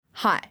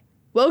Hi,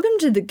 welcome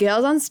to the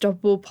Girls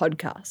Unstoppable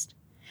podcast.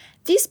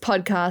 This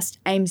podcast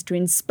aims to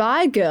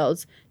inspire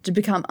girls to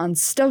become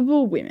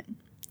unstoppable women.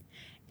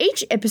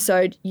 Each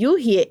episode, you'll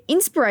hear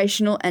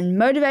inspirational and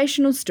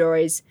motivational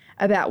stories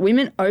about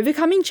women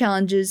overcoming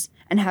challenges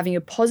and having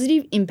a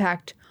positive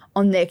impact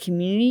on their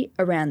community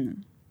around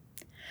them.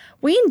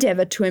 We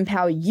endeavour to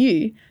empower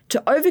you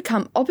to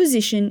overcome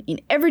opposition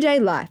in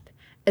everyday life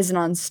as an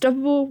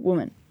unstoppable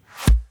woman.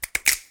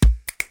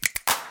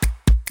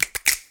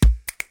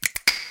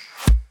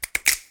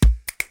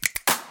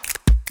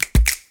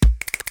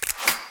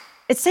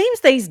 It seems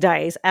these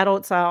days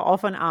adults are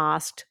often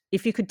asked,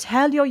 if you could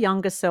tell your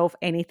younger self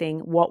anything,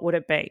 what would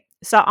it be?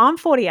 So I'm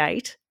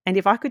 48, and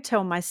if I could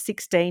tell my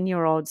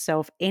 16-year-old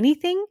self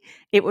anything,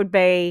 it would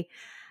be,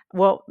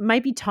 well,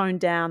 maybe tone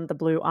down the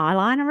blue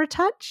eyeliner a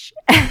touch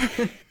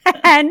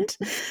and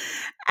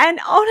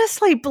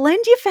honestly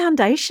blend your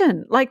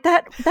foundation. Like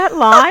that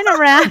line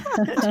around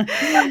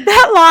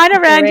that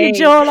line around your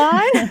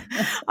jawline.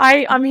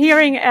 I'm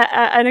hearing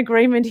an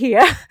agreement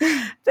here.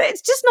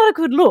 It's just not a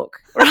good look,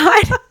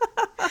 right?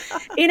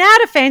 In our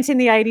defense, in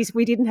the 80s,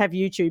 we didn't have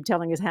YouTube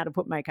telling us how to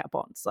put makeup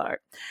on.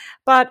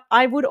 But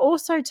I would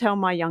also tell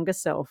my younger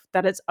self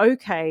that it's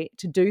okay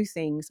to do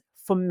things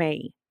for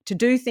me, to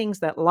do things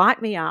that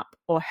light me up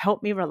or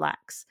help me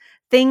relax,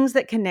 things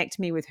that connect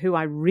me with who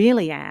I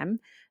really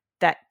am,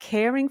 that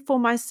caring for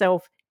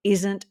myself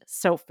isn't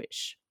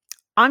selfish.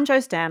 I'm Jo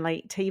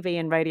Stanley, TV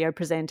and radio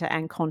presenter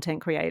and content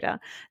creator.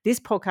 This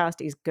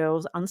podcast is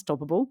Girls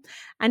Unstoppable.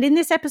 And in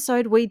this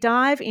episode, we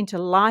dive into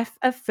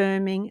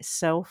life-affirming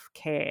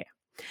self-care.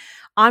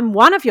 I'm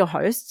one of your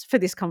hosts for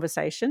this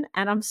conversation,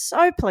 and I'm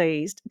so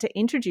pleased to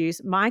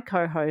introduce my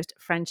co-host,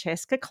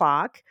 Francesca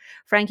Clark.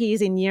 Frankie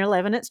is in Year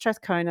 11 at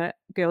Strathcona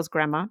Girls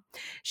Grammar.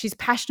 She's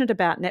passionate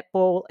about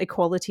netball,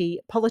 equality,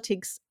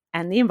 politics,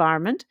 and the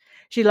environment.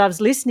 She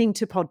loves listening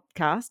to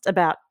podcasts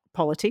about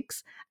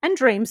politics and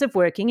dreams of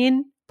working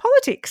in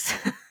politics.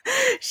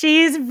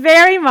 She is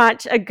very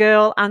much a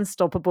girl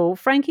unstoppable.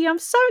 Frankie, I'm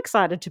so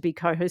excited to be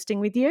co-hosting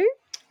with you.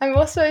 I'm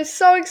also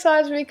so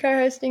excited to be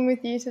co-hosting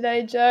with you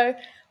today, Jo.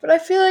 But I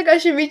feel like I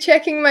should be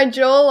checking my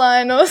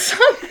jawline or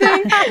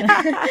something.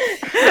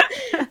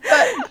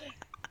 But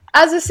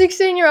as a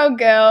 16-year-old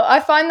girl, I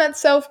find that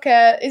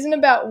self-care isn't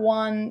about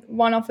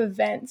one-off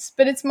events,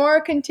 but it's more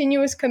a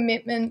continuous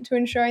commitment to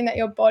ensuring that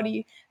your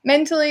body,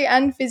 mentally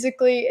and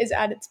physically, is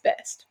at its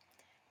best.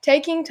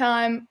 Taking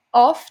time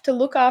off to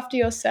look after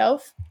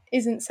yourself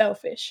isn't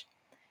selfish.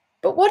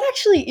 But what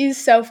actually is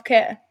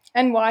self-care,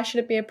 and why should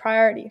it be a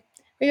priority?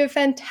 We have a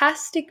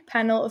fantastic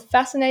panel of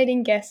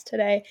fascinating guests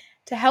today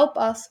to help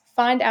us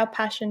find our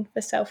passion for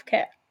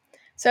self-care.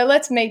 So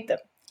let's meet them.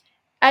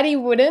 Addie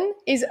Wooden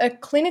is a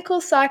clinical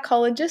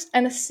psychologist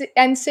and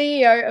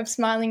CEO of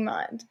Smiling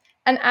Mind,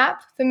 an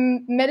app for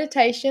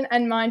meditation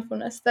and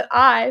mindfulness that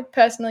I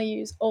personally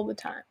use all the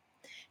time.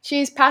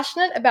 She is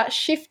passionate about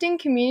shifting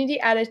community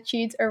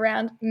attitudes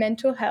around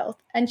mental health,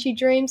 and she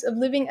dreams of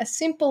living a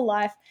simple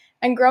life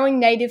and growing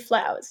native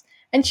flowers.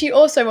 And she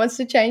also wants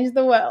to change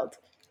the world.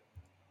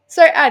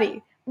 So,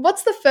 Addie,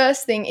 what's the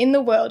first thing in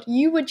the world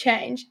you would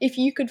change if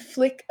you could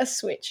flick a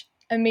switch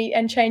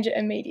and change it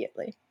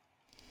immediately?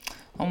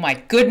 Oh my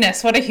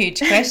goodness, what a huge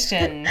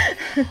question.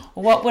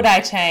 What would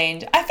I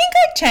change? I think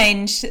I'd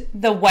change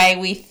the way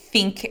we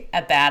think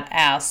about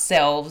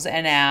ourselves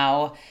and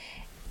our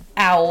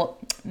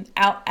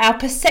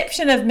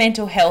perception of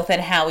mental health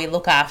and how we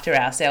look after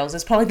ourselves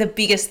is probably the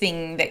biggest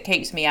thing that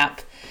keeps me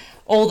up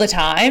all the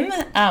time.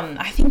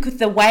 I think with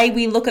the way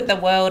we look at the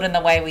world and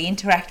the way we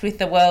interact with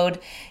the world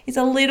is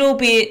a little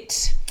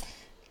bit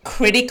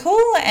critical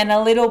and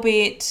a little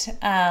bit,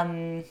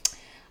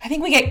 I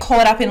think we get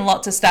caught up in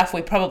lots of stuff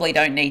we probably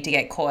don't need to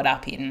get caught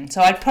up in. So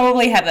I'd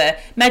probably have a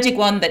magic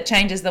wand that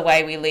changes the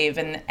way we live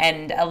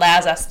and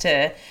allows us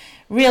to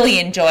really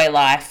enjoy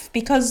life,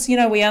 because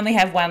we only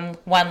have one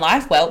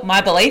life. Well,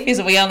 my belief is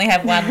that we only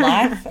have one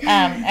life,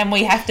 and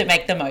we have to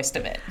make the most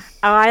of it.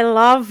 I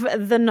love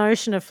the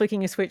notion of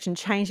flicking a switch and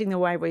changing the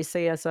way we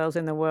see ourselves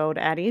in the world,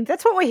 Addie.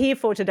 That's what we're here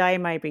for today,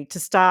 maybe, to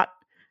start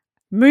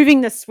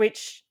moving the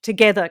switch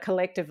together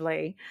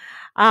collectively.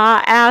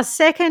 Our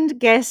second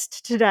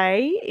guest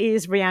today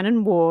is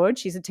Rhiannon Ward.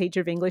 She's a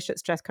teacher of English at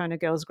Strathcona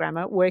Girls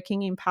Grammar,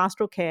 working in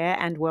pastoral care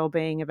and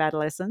wellbeing of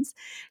adolescents.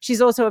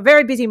 She's also a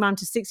very busy mum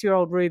to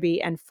 6-year-old Ruby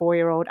and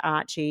 4-year-old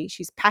Archie.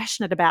 She's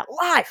passionate about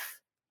life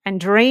and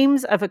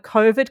dreams of a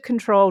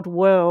COVID-controlled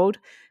world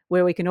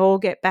where we can all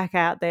get back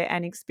out there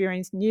and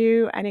experience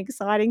new and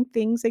exciting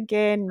things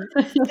again.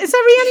 So, Rhiannon,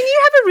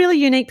 you have a really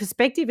unique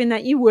perspective in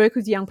that you work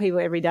with young people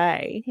every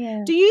day.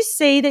 Yeah. Do you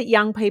see that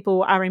young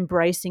people are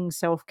embracing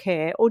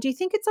self-care, or do you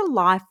think it's a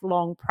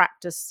lifelong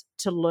practice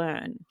to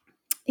learn?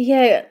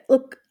 Yeah,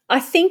 look,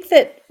 I think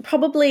that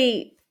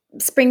probably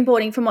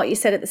springboarding from what you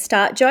said at the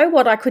start, Jo,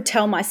 what I could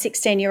tell my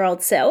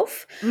 16-year-old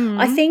self,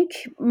 I think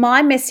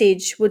my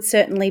message would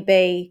certainly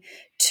be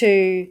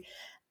to,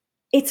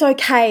 it's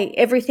okay.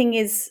 Everything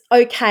is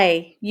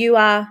okay. You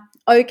are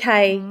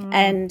okay.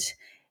 And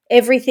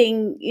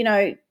everything,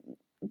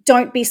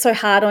 don't be so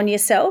hard on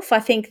yourself. I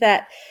think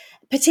that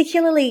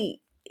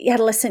particularly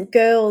adolescent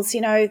girls,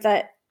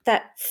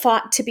 that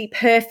fight to be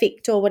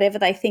perfect or whatever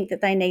they think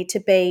that they need to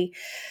be.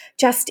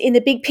 Just in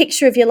the big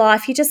picture of your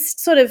life, you just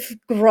sort of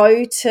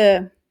grow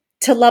to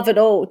love it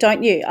all,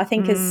 don't you? I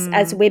think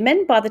as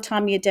women, by the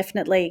time you're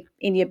definitely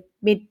in your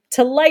mid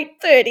to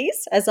late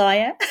 30s, as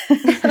I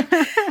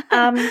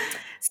am.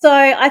 So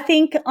I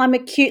think I'm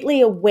acutely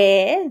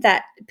aware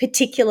that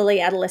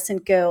particularly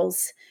adolescent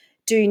girls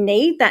do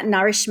need that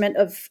nourishment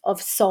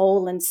of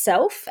soul and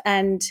self.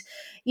 And,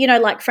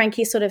 like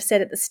Frankie sort of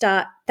said at the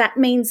start, that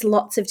means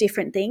lots of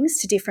different things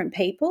to different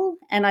people.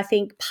 And I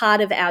think part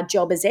of our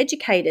job as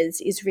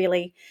educators is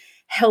really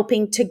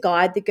helping to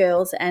guide the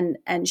girls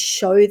and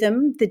show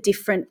them the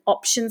different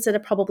options that are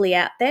probably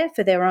out there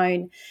for their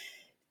own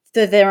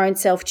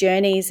self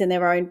journeys and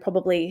their own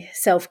probably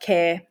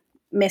self-care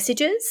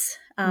messages.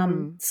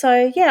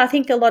 So I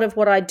think a lot of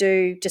what I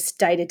do just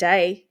day to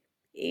day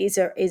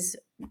is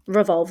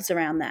revolves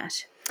around that.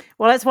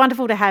 Well, it's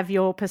wonderful to have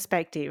your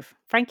perspective.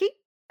 Frankie?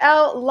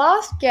 Our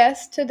last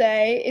guest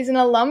today is an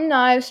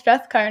alumni of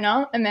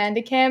Strathcona,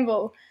 Amanda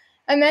Campbell.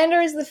 Amanda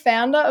is the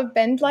founder of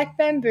Bend Like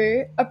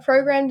Bamboo, a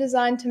program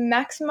designed to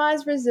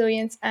maximise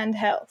resilience and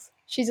health.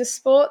 She's a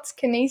sports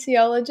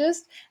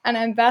kinesiologist and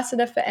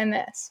ambassador for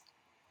MS.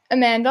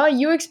 Amanda,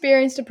 you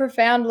experienced a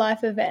profound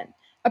life event,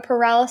 a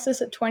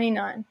paralysis at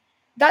 29.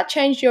 That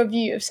changed your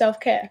view of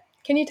self-care.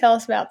 Can you tell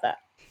us about that?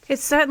 It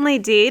certainly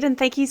did, and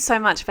thank you so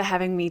much for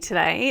having me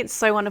today. It's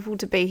so wonderful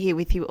to be here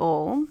with you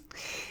all.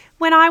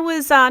 When I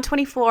was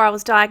 24, I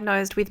was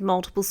diagnosed with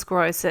multiple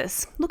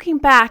sclerosis. Looking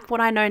back, what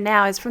I know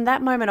now is from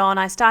that moment on,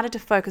 I started to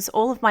focus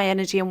all of my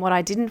energy on what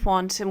I didn't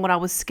want and what I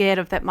was scared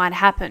of that might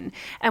happen.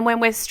 And when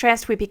we're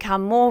stressed, we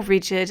become more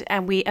rigid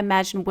and we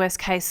imagine worst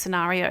case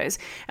scenarios.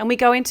 And we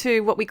go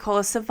into what we call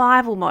a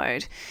survival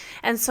mode.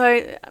 And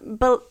so,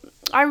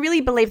 I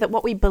really believe that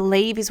what we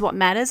believe is what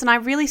matters, and I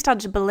really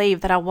started to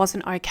believe that I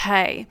wasn't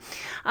okay.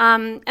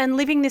 And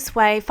living this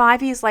way,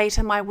 5 years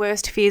later, my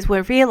worst fears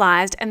were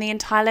realised and the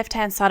entire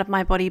left-hand side of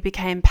my body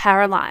became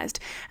paralysed.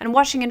 And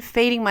washing and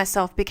feeding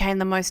myself became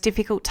the most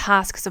difficult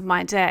tasks of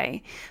my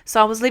day.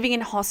 So I was living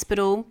in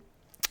hospital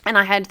and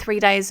I had 3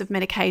 days of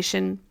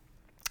medication.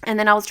 And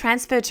then I was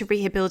transferred to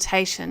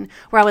rehabilitation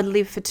where I would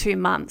live for 2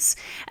 months.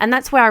 And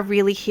that's where I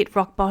really hit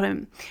rock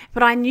bottom.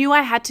 But I knew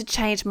I had to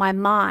change my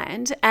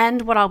mind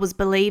and what I was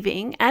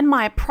believing and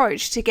my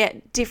approach to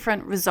get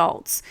different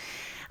results.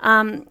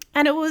 And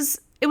it was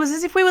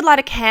as if we would light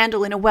a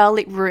candle in a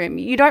well-lit room.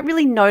 You don't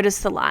really notice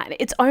the light.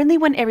 It's only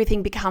when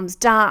everything becomes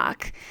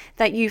dark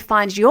that you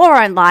find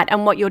your own light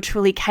and what you're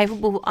truly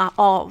capable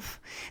of.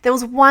 There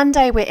was one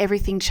day where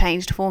everything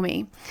changed for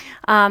me.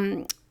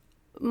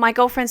 My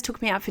girlfriends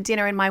took me out for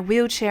dinner in my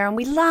wheelchair and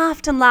we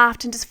laughed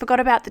and just forgot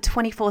about the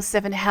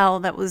 24/7 hell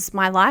that was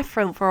my life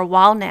for a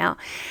while now.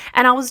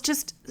 And I was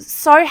just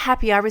so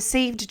happy. I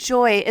received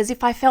joy as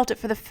if I felt it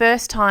for the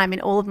first time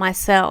in all of my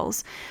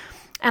cells.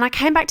 And I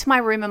came back to my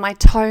room and my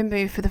toe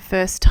moved for the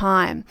first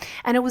time.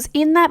 And it was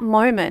in that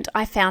moment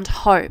I found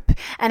hope.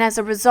 And as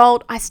a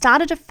result, I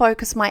started to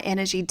focus my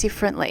energy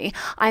differently.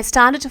 I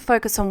started to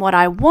focus on what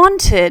I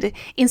wanted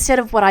instead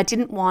of what I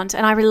didn't want.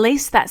 And I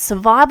released that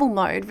survival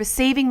mode,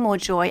 receiving more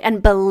joy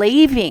and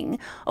believing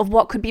of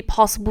what could be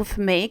possible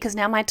for me, because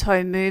now my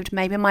toe moved,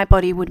 maybe my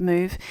body would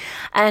move.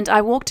 And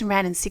I walked and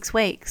ran in 6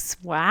 weeks.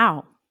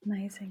 Wow.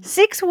 Amazing.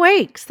 6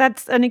 weeks.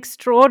 That's an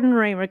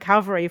extraordinary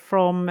recovery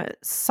from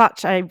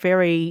such a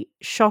very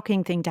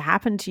shocking thing to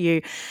happen to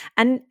you.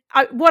 And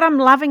what I'm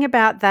loving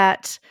about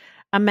that,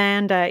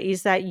 Amanda,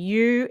 is that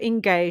you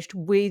engaged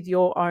with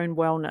your own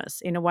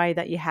wellness in a way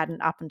that you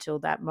hadn't up until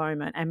that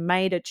moment and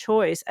made a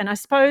choice. And I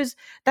suppose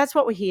that's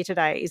what we're here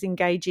today, is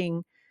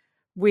engaging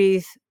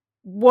with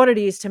what it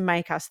is to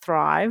make us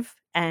thrive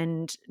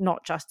and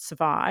not just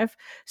survive.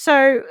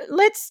 So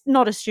let's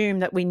not assume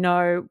that we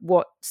know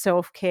what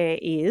self-care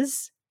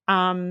is.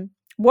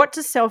 What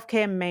does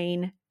self-care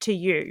mean to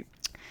you?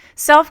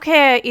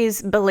 Self-care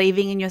is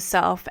believing in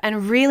yourself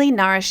and really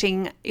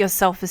nourishing your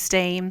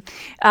self-esteem.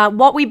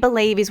 What we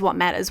believe is what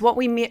matters. What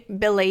we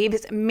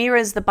believe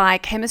mirrors the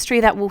biochemistry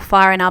that will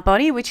fire in our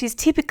body, which is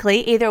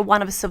typically either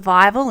one of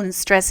survival and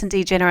stress and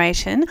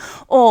degeneration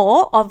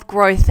or of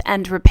growth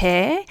and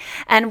repair.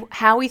 And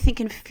how we think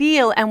and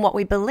feel and what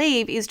we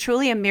believe is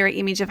truly a mirror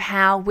image of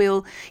how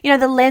we'll,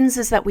 the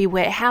lenses that we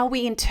wear, how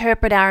we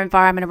interpret our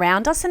environment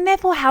around us, and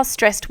therefore how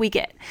stressed we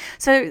get.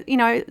 So,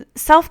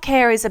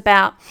 self-care is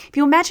about, if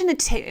you imagine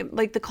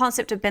like the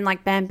concept of Bend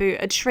Like Bamboo,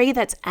 a tree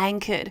that's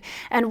anchored.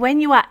 And when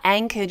you are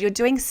anchored, you're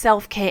doing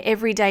self-care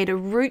every day to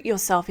root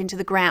yourself into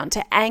the ground,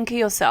 to anchor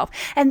yourself.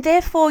 And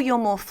therefore, you're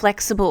more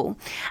flexible.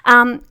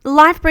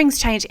 Life brings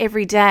change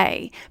every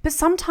day, but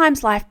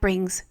sometimes life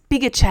brings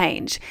bigger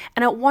change.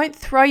 And it won't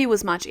throw you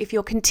as much if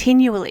you're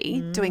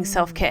continually doing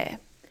self-care.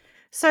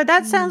 So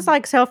that sounds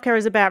like self-care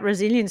is about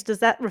resilience. Does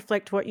that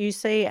reflect what you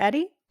see,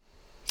 Addie?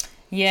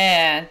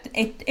 Yeah,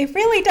 it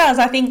really does.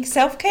 I think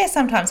self-care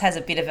sometimes has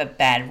a bit of a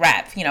bad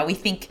rap. We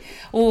think,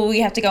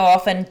 we have to go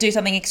off and do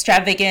something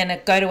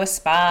extravagant, go to a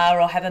spa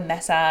or have a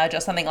massage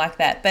or something like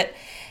that. But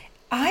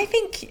I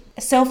think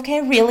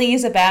self-care really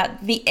is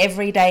about the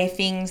everyday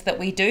things that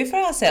we do for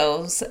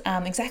ourselves,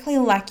 exactly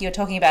like you're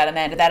talking about,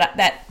 Amanda,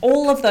 that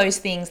all of those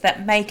things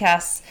that make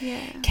us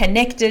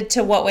connected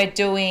to what we're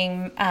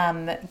doing,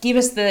 give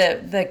us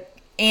the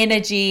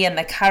energy and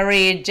the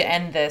courage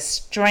and the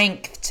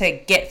strength to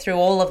get through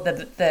all of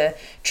the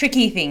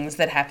tricky things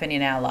that happen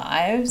in our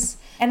lives.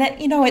 And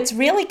it's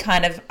really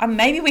kind of,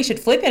 maybe we should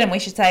flip it and we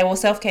should say, well,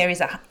 self-care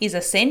is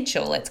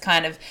essential. It's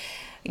kind of,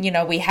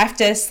 we have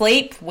to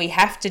sleep, we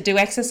have to do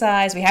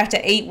exercise, we have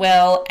to eat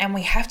well, and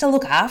we have to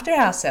look after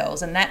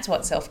ourselves. And that's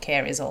what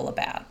self-care is all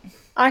about.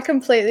 I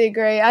completely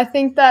agree. I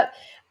think that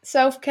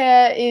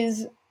self-care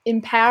is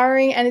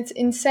empowering and it's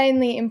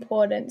insanely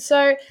important.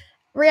 So,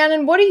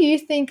 Rhiannon, what do you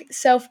think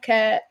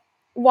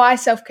why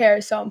self-care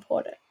is so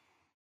important?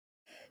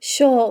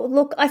 Sure.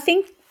 Look, I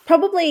think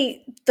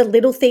probably the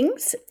little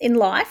things in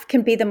life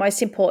can be the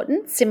most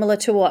important, similar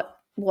to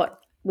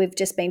what we've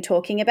just been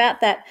talking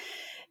about, that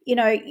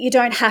you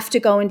don't have to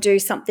go and do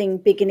something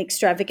big and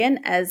extravagant,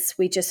 as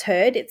we just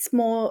heard. It's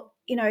more,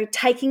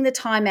 taking the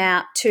time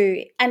out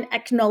and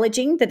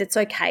acknowledging that it's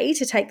okay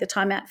to take the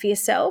time out for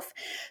yourself.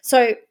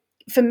 So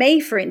for me,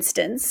 for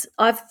instance,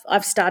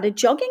 I've started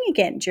jogging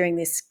again during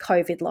this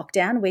COVID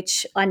lockdown,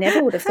 which I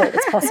never would have thought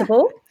was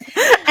possible.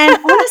 And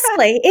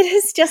honestly, it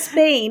has just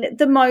been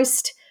the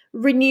most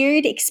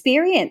renewed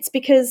experience,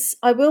 because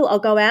I'll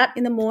go out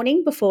in the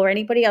morning before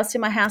anybody else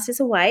in my house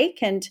is awake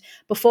and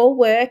before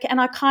work,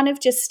 and I kind of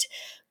just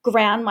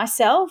ground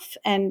myself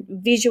and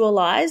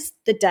visualize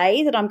the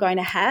day that I'm going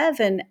to have.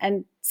 And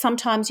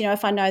sometimes,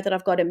 if I know that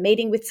I've got a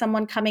meeting with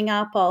someone coming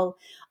up,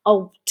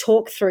 I'll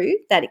talk through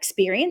that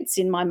experience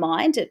in my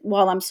mind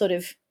while I'm sort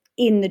of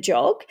in the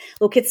jog.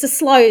 Look, it's a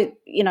slow,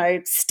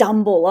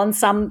 stumble on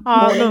some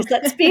mornings,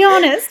 let's be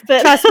honest.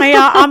 But trust me,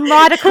 I'm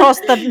right across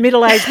the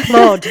middle-aged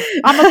plod.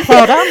 I'm a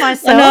plodder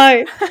myself.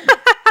 I know.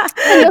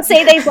 And you'll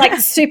see these like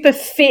super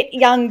fit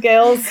young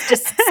girls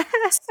just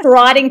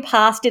striding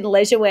past in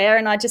leisure wear,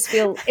 and I just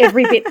feel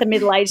every bit the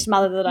middle-aged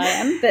mother that I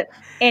am. But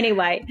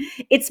anyway,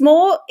 it's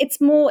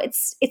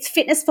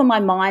fitness for my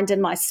mind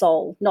and my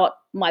soul, not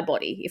my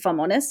body, if I'm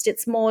honest.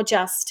 It's more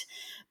just,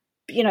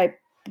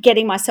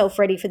 getting myself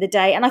ready for the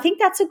day. And I think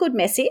that's a good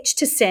message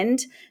to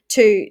send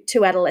to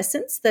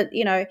adolescents, that,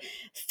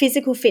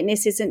 physical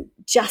fitness isn't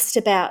just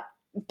about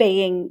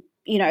being,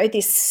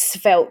 this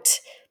svelte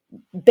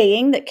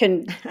being that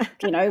can,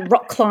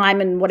 rock climb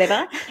and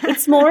whatever.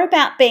 It's more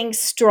about being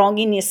strong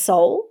in your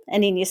soul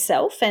and in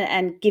yourself,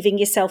 and giving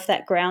yourself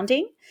that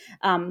grounding.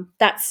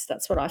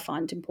 That's what I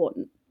find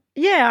important.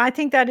 Yeah, I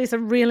think that is a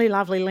really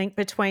lovely link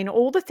between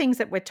all the things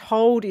that we're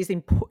told is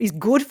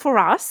good for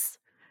us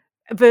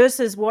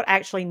versus what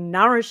actually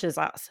nourishes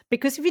us.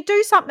 Because if you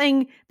do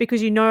something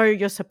because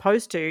you're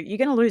supposed to, you're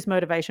going to lose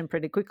motivation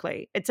pretty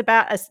quickly. It's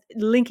about us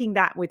linking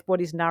that with what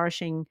is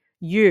nourishing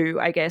you,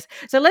 I guess.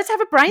 So let's have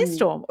a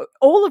brainstorm.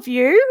 All of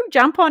you,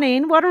 jump on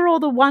in. What are all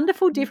the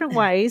wonderful different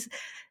ways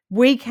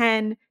we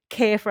can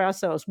care for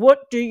ourselves?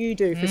 What do you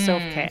do for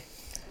self-care?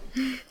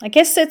 I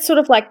guess it's sort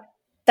of like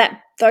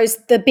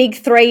the big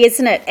three,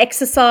 isn't it?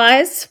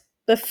 Exercise,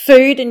 the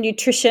food and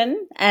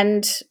nutrition,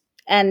 and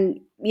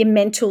your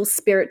mental,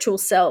 spiritual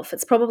self.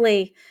 It's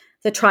probably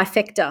the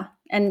trifecta,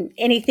 and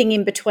anything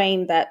in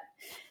between that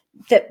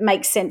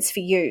makes sense for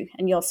you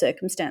and your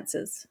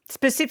circumstances.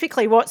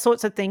 Specifically, what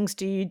sorts of things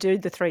do you do,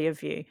 the three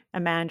of you,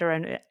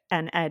 Amanda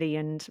and Addie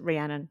and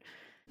Rhiannon?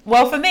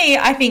 Well, for me,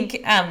 I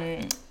think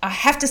I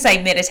have to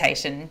say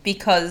meditation,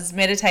 because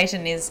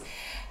meditation is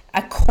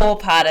a core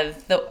part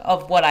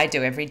of what I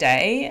do every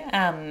day,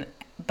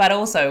 but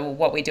also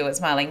what we do at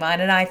Smiling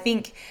Mind. And I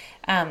think,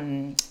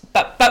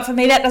 but for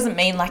me, that doesn't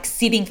mean like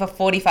sitting for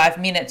 45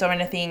 minutes or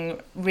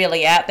anything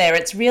really out there.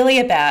 It's really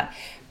about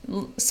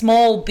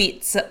small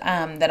bits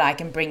that I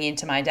can bring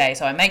into my day.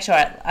 So I make sure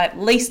at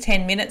least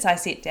 10 minutes I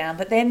sit down.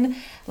 But then,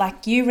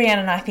 like you,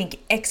 Rhiannon, I think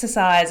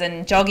exercise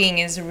and jogging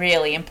is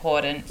really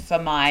important for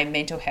my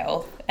mental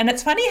health. And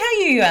it's funny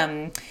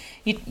how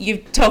you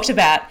talked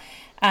about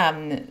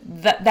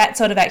that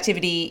sort of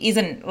activity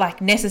isn't like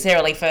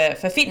necessarily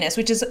for fitness,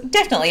 which is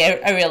definitely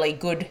a really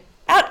good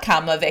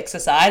outcome of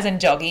exercise and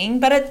jogging,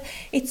 but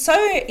it's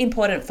so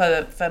important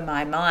for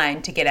my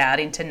mind to get out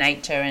into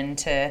nature and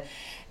to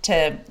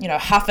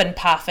huff and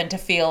puff and to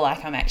feel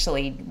like I'm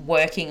actually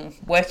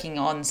working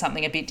on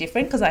something a bit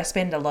different, because I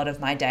spend a lot of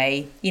my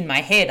day in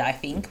my head, I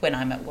think, when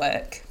I'm at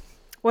work.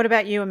 What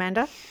about you,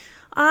 Amanda?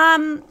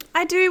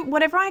 I do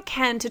whatever I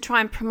can to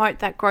try and promote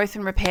that growth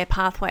and repair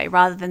pathway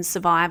rather than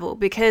survival,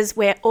 because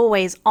we're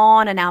always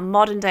on, and our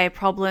modern day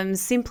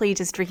problems, simply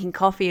just drinking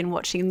coffee and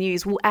watching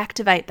news, will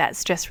activate that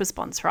stress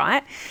response,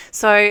 right?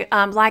 So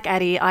like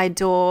Addie, I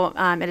adore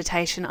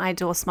meditation. I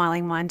adore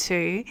Smiling Mind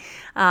too.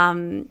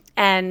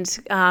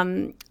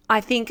 I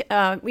think,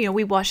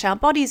 we wash our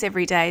bodies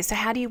every day. So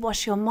how do you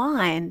wash your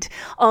mind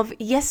of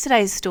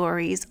yesterday's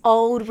stories,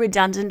 old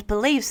redundant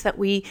beliefs that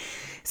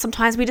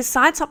sometimes we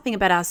decide something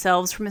about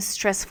ourselves from a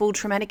stressful,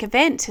 traumatic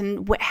event?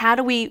 And how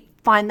do we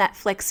find that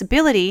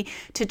flexibility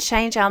to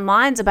change our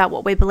minds about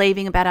what we're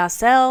believing about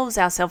ourselves,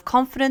 our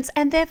self-confidence,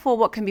 and therefore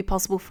what can be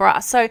possible for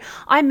us. So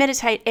I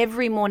meditate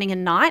every morning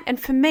and night, and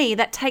for me,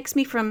 that takes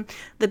me from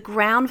the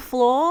ground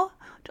floor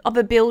of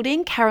a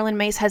building. Carolyn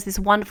Meese has this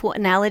wonderful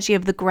analogy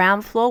of the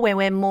ground floor where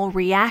we're more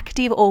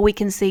reactive. All we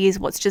can see is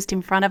what's just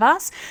in front of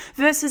us,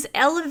 versus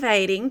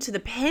elevating to the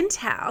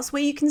penthouse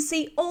where you can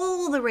see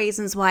all the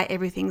reasons why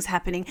everything's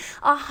happening,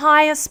 a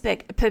higher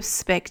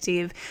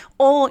perspective,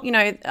 or,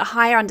 a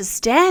higher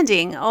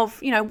understanding of,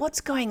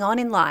 what's going on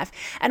in life.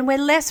 And we're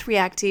less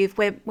reactive.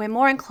 We're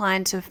more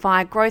inclined to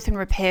fire growth and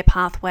repair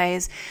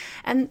pathways.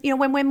 And,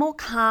 when we're more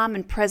calm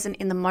and present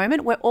in the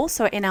moment, we're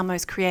also in our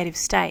most creative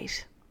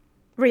state.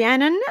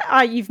 Rhiannon,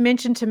 you've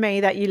mentioned to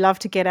me that you love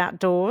to get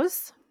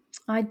outdoors.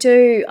 I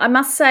do. I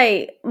must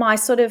say my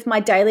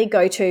daily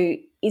go-to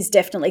is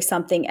definitely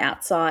something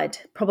outside,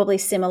 probably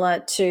similar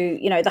to,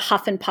 the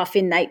huff and puff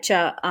in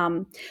nature.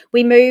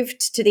 We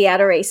moved to the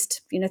outer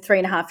east,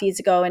 3.5 years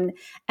ago, and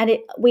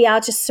we are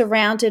just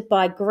surrounded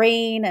by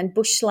green and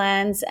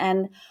bushlands,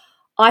 and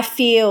I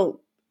feel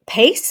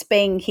peace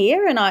being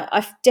here. And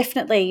I've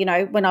definitely,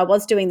 when I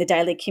was doing the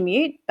daily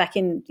commute back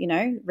in,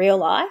 real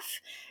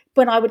life,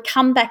 when I would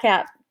come back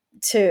out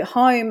to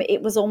home,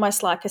 it was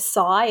almost like a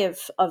sigh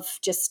of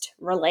just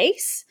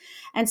release.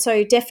 And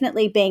so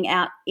definitely being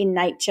out in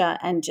nature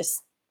and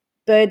just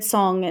bird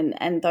song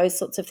and those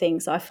sorts of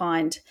things I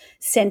find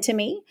center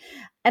me.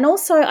 And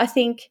also I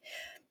think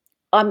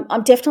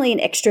I'm definitely an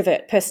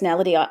extrovert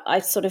personality. I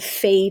sort of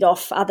feed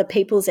off other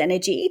people's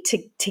energy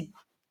to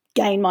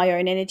gain my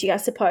own energy, I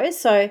suppose.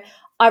 So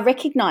I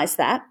recognize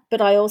that,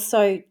 but I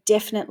also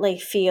definitely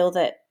feel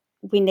that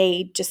we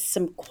need just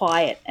some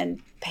quiet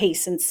and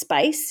peace and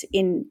space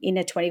in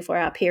a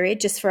 24-hour period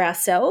just for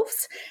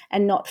ourselves,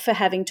 and not for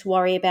having to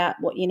worry about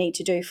what you need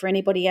to do for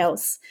anybody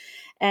else.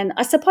 And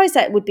I suppose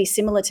that would be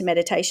similar to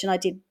meditation. I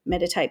did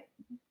meditate,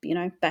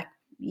 back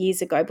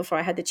years ago before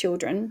I had the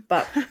children,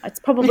 but it's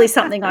probably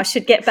something I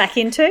should get back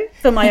into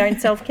for my own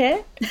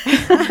self-care.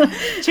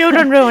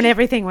 Children ruin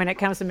everything when it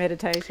comes to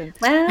meditation.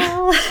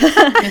 Well,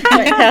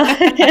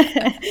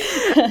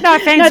 no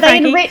offense, they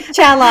enrich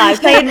our lives.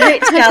 Joe.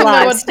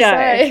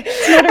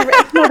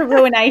 It's not a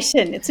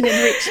ruination. It's an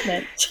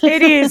enrichment.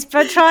 It is,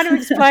 but trying to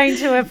explain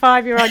to a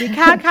 5-year-old, you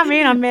can't come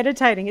in, I'm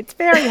meditating. It's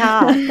very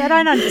hard. They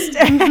don't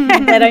understand.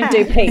 They don't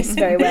do peace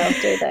very well,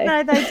 do they?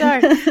 No, they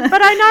don't.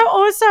 But I know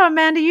also,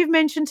 Amanda, you've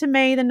mentioned to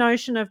me the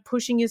notion of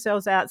pushing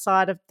yourselves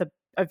outside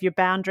of your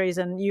boundaries,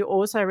 and you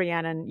also,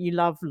 Rhiannon, you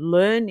love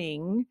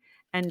learning,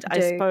 and I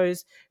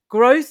suppose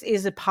growth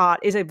is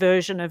a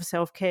version of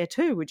self-care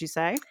too, would you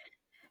say?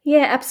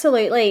 Yeah,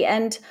 absolutely.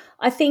 And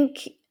I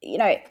think,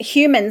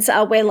 humans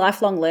we're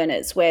lifelong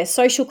learners. We're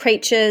social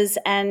creatures,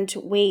 and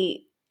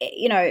we,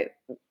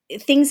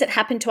 things that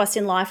happen to us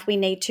in life, we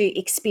need to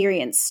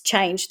experience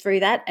change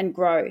through that and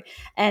grow.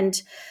 And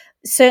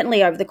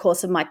certainly over the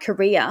course of my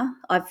career,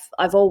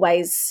 I've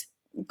always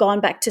gone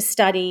back to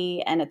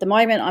study, and at the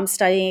moment I'm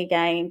studying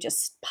again,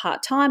 just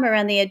part-time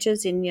around the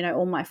edges in,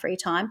 all my free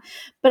time.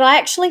 But I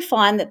actually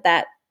find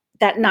that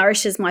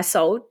nourishes my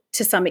soul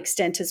to some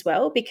extent as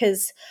well,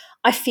 because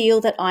I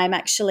feel that I'm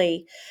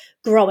actually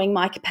growing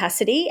my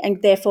capacity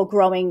and therefore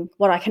growing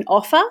what I can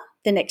offer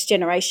the next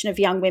generation of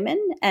young women.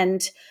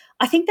 And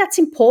I think that's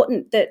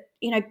important, that,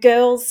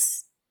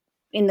 girls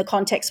in the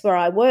context where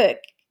I work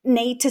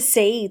need to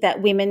see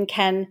that women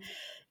can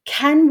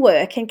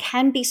work and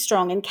can be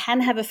strong and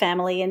can have a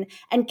family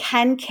and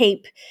can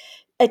keep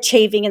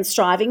achieving and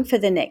striving for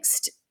the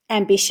next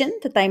ambition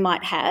that they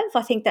might have.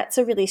 I think that's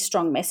a really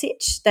strong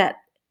message that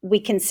we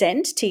can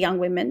send to young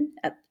women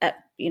at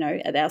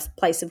our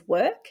place of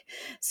work.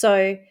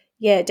 So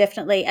yeah,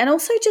 definitely. And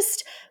also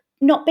just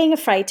not being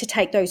afraid to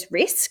take those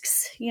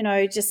risks,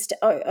 just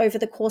over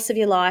the course of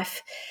your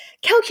life,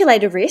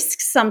 calculated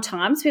risks.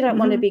 Sometimes we don't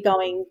want to be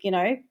going,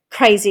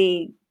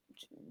 crazy,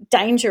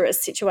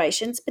 dangerous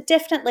situations, but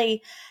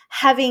definitely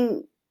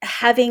having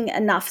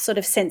enough sort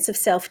of sense of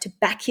self to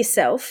back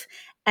yourself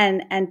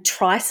and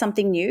try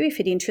something new if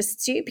it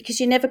interests you,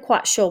 because you're never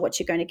quite sure what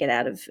you're going to get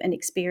out of an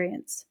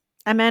experience.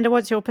 Amanda,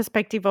 what's your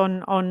perspective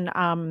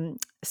on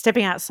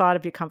stepping outside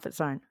of your comfort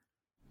zone?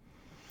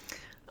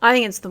 I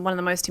think it's one of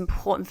the most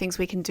important things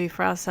we can do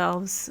for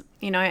ourselves.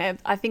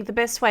 I think the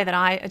best way that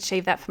I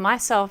achieve that for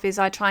myself is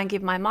I try and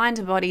give my mind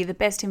and body the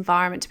best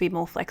environment to be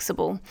more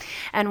flexible.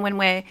 And when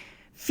we're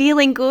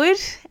feeling good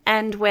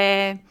and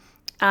we're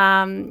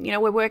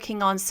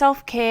working on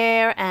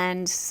self-care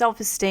and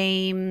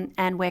self-esteem,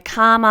 and we're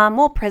calmer,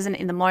 more present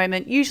in the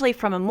moment, usually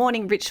from a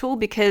morning ritual,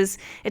 because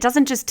it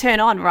doesn't just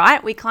turn on,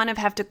 right? We kind of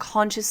have to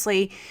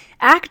consciously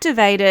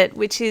activate it,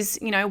 which is,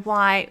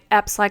 why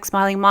apps like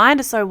Smiling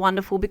Mind are so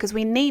wonderful, because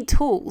we need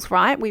tools,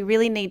 right? We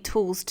really need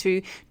tools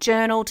to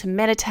journal, to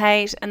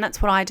meditate, and that's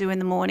what I do in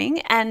the morning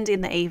and in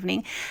the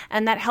evening.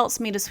 And that helps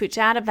me to switch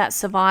out of that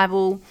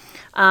survival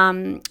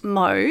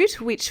mode,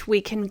 which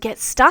we can get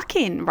stuck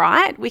in,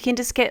 right? We can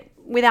just get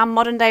with our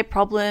modern day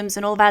problems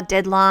and all of our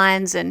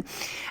deadlines and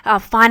our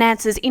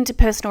finances,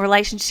 interpersonal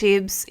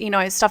relationships,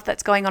 stuff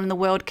that's going on in the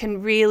world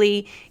can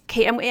really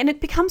keep, and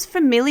it becomes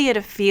familiar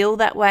to feel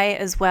that way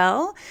as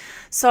well.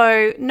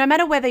 So no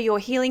matter whether you're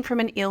healing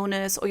from an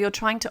illness or you're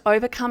trying to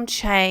overcome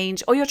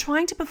change or you're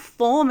trying to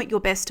perform at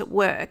your best at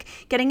work,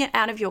 getting it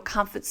out of your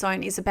comfort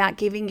zone is about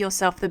giving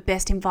yourself the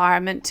best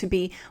environment to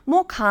be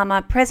more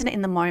calmer, present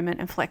in the moment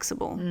and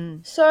flexible.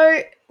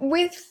 So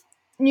with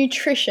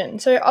nutrition,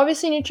 so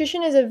obviously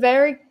nutrition is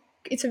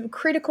it's a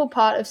critical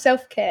part of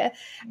self-care.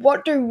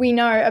 What do we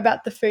know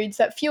about the foods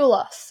that fuel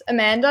us?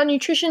 Amanda,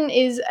 nutrition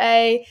is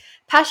a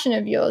passion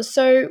of yours.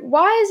 So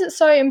why is it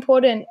so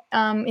important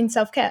in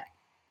self-care?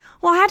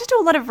 Well, I had to do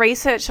a lot of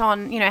research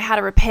on, how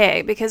to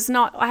repair because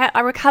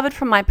I recovered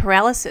from my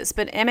paralysis,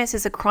 but MS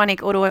is a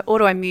chronic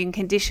autoimmune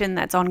condition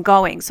that's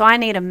ongoing. So I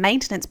need a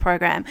maintenance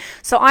program.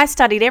 So I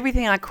studied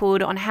everything I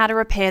could on how to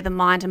repair the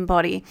mind and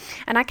body.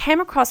 And I came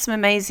across some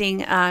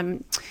amazing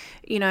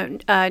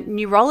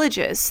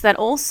neurologists that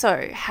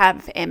also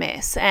have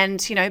MS,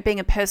 and being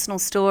a personal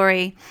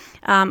story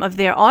of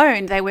their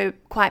own, they were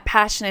quite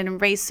passionate in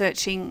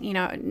researching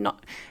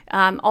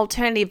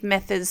alternative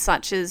methods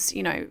such as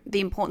the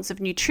importance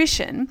of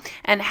nutrition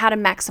and how to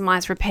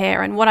maximize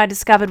repair. And what I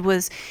discovered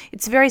was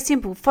it's very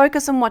simple: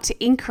 focus on what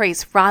to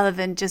increase rather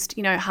than just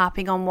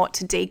harping on what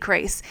to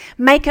decrease.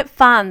 Make it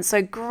fun.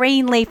 So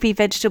green leafy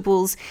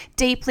vegetables,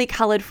 deeply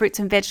colored fruits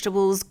and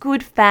vegetables,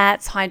 good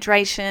fats,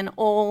 hydration,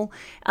 all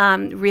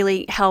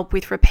really help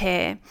with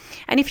repair.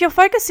 And if you're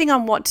focusing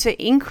on what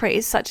to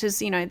increase, such as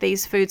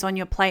these foods on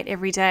your plate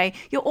every day,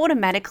 you're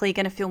automatically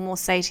going to feel more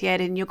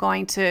satiated and you're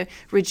going to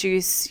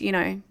reduce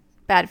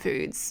bad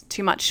foods,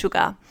 too much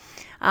sugar.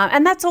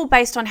 And that's all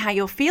based on how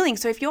you're feeling.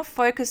 So if you're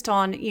focused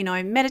on,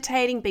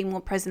 meditating, being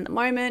more present in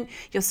the moment,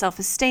 your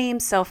self-esteem,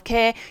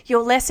 self-care,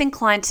 you're less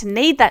inclined to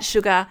need that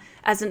sugar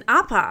as an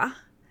upper,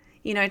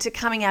 to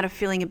coming out of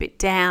feeling a bit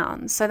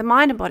down. So the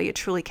mind and body are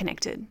truly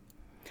connected.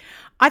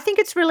 I think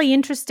it's really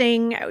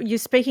interesting you're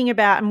speaking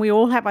about, and we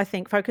all have, I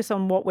think, focus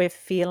on what we're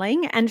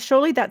feeling. And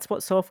surely that's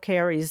what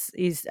self-care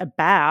is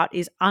about,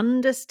 is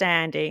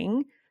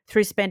understanding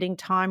through spending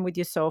time with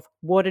yourself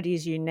what it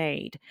is you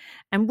need.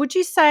 And would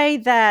you say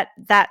that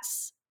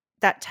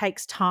that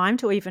takes time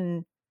to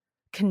even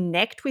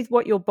connect with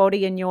what your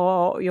body and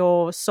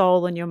your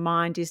soul and your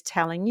mind is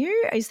telling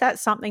you? Is that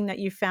something that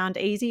you found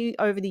easy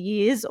over the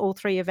years, all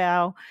three of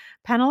our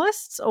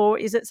panelists, or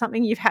is it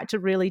something you've had to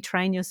really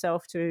train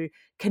yourself to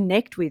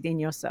connect with in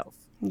yourself?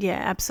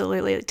 Yeah,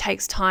 absolutely. It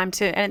takes time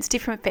and it's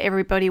different for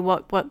everybody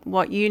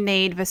what you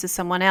need versus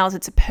someone else.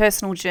 It's a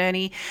personal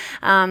journey.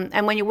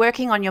 And when you're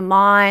working on your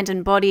mind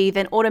and body,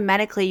 then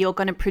automatically you're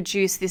going to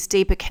produce this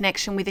deeper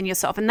connection within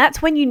yourself. And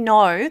that's when you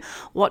know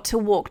what to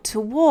walk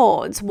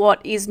towards, what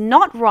is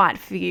not right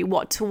for you,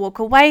 what to walk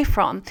away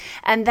from.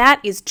 And that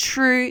is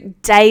true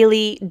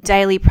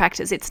daily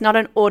practice. It's not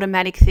an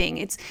automatic thing.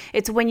 It's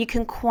when you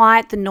can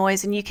quiet the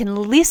noise and you can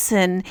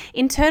listen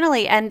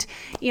internally. And,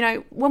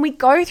 when we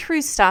go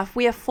through stuff,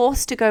 we are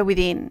forced to go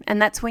within, and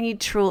that's when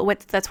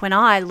that's when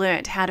I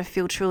learned how to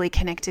feel truly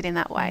connected in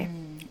that way.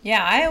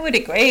 Yeah, I would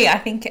agree. I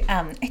think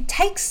it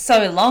takes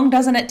so long,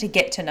 doesn't it, to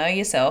get to know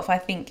yourself. I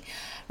think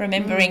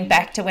remembering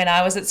back to when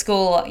I was at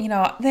school,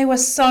 there were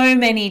so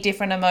many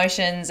different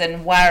emotions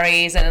and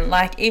worries, and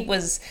there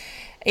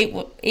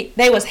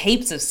was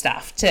heaps of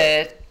stuff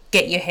to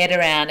get your head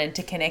around and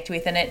to connect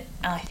with. And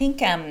I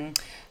think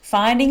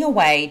finding a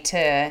way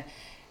to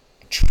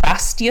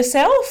trust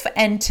yourself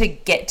and to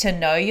get to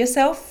know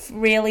yourself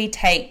really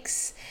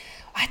takes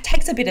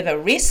a bit of a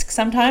risk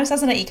sometimes,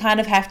 doesn't it? You kind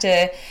of have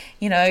to,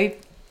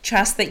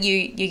 trust that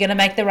you're going to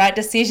make the right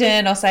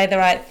decision or say the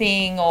right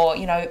thing, or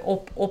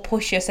or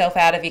push yourself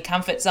out of your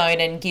comfort zone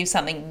and give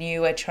something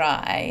new a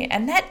try.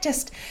 And that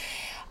just,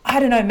 I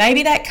don't know,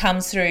 maybe that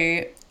comes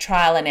through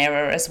trial and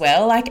error as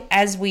well. Like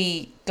as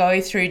we go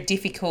through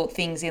difficult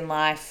things in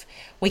life,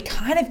 we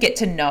kind of get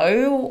to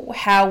know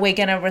how we're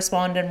going to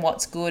respond and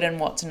what's good and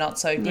what's not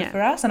so good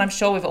for us. And I'm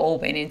sure we've all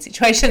been in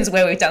situations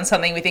where we've done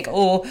something we think,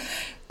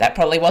 that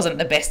probably wasn't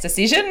the best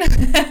decision.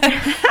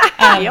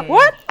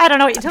 What? I don't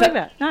know what you're talking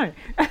about. No.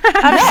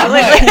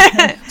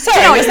 Absolutely.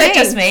 Sorry, was that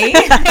just me?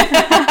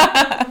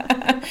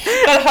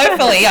 But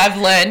hopefully I've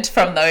learned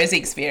from those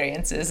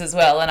experiences as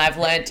well, and I've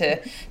learned to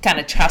kind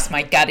of trust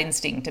my gut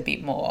instinct a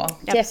bit more.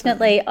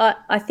 Definitely.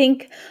 I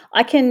think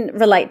I can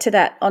relate to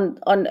that on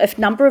a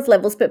number of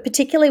levels, but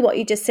particularly what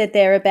you just said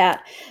there about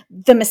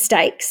the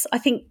mistakes. I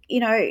think,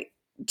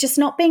 just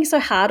not being so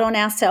hard on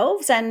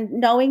ourselves and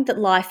knowing that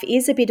life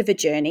is a bit of a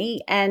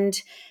journey,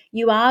 and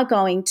you are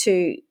going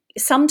to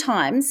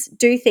sometimes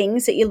do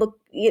things that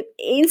you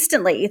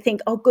instantly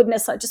think, oh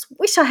goodness, I just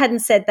wish I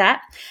hadn't said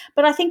that.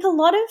 But I think a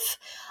lot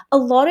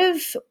of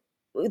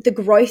the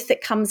growth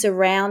that comes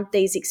around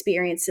these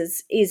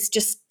experiences is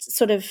just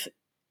sort of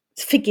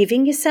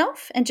forgiving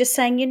yourself and just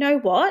saying, you know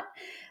what,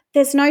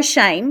 there's no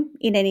shame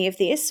in any of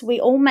this. We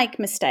all make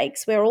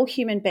mistakes. We're all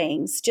human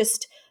beings.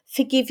 Just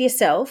forgive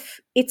yourself.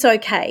 It's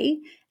okay.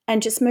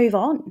 And just move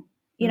on.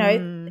 You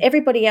know,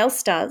 everybody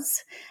else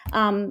does.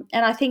 And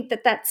I think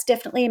that that's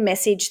definitely a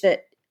message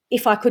that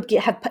if I could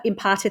have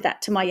imparted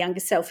that to my younger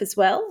self as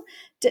well,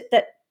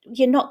 that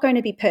you're not going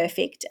to be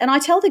perfect. And I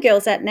tell the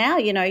girls that now,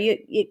 you know,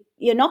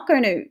 you're not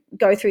going to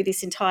go through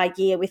this entire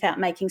year without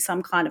making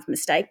some kind of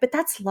mistake, but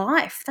that's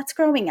life. That's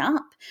growing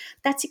up.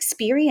 That's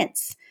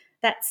experience.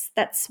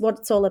 That's what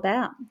it's all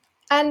about.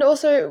 And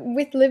also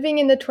with living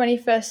in the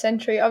 21st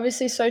century,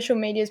 obviously social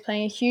media is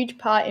playing a huge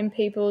part in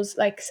people's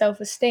like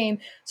self-esteem.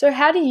 So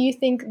how do you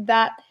think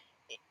that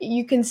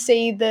you can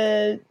see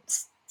the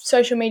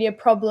social media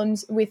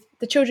problems with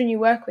the children you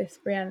work with,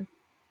 Rhiannon?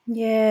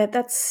 Yeah,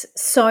 that's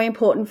so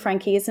important,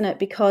 Frankie, isn't it?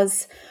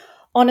 Because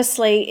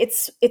honestly,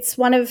 it's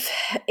one of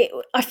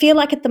I feel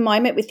like at the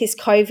moment with this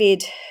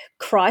COVID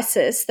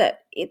crisis that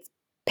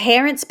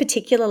parents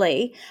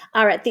particularly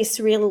are at this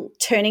real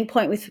turning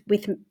point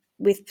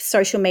with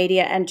social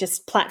media and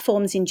just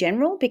platforms in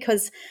general,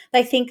 because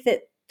they think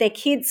that their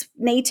kids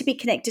need to be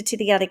connected to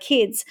the other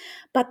kids,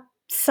 but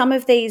some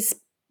of these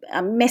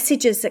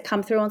messages that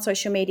come through on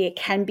social media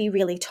can be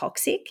really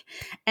toxic.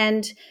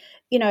 And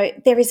you know,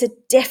 there is a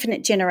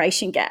definite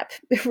generation gap,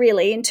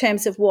 really, in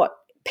terms of what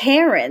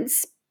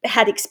parents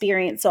had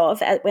experience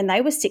of when they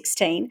were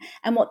 16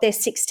 and what their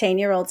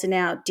 16-year-olds are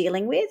now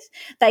dealing with.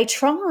 They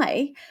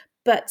try,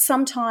 but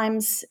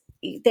sometimes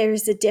there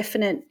is a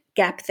definite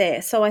gap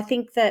there. So I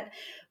think that,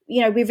 you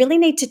know, we really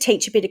need to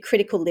teach a bit of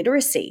critical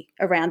literacy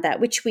around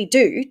that, which we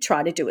do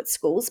try to do at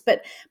schools,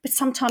 but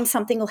sometimes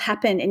something will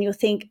happen and you'll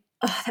think,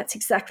 oh, that's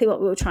exactly what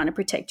we were trying to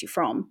protect you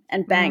from,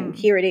 and bang,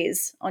 here it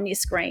is on your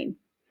screen.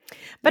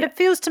 But it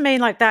feels to me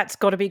like that's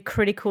got to be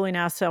critical in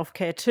our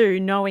self-care too,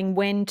 knowing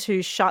when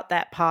to shut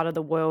that part of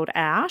the world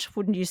out,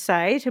 wouldn't you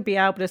say? To be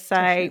able to say,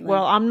 Definitely.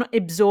 well, I'm not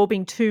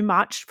absorbing too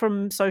much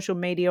from social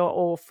media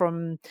or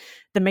from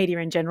the media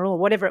in general or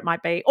whatever it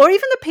might be, or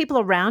even the people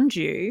around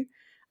you.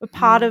 A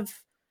part of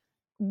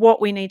what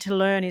we need to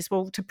learn is,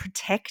 well, to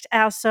protect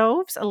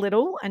ourselves a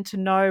little and to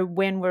know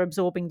when we're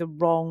absorbing the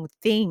wrong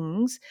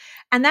things.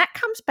 And that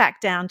comes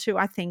back down to,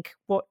 I think,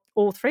 what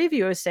all three of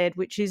you have said,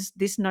 which is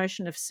this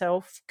notion of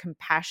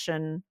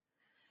self-compassion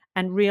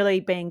and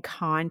really being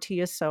kind to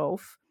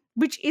yourself,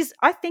 which is,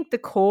 I think, the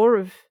core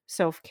of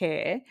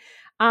self-care.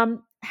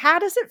 How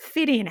does it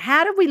fit in?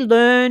 How do we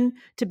learn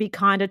to be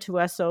kinder to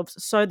ourselves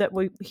so that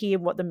we hear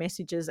what the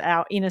messages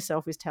our inner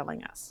self is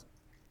telling us?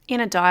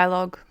 Inner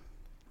dialogue.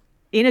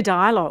 Inner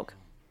dialogue.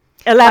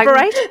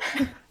 Elaborate.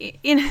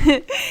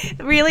 In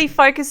really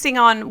focusing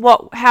on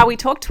how we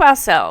talk to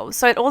ourselves.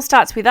 So it all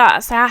starts with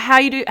us.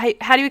 How do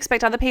you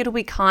expect other people to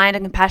be kind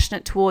and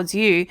compassionate towards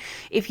you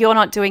if you're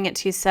not doing it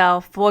to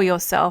yourself, for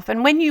yourself?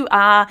 And when you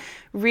are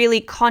really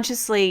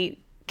consciously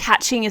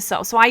catching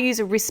yourself. So I use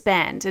a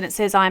wristband and it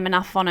says I'm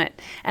enough on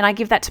it. And I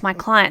give that to my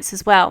clients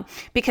as well,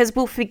 because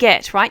we'll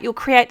forget, right? You'll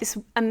create this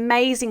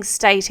amazing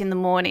state in the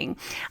morning.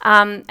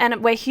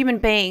 And we're human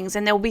beings,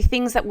 and there will be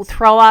things that will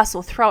throw us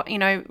or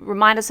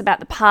remind us about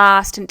the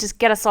past and just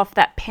get us off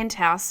that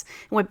penthouse.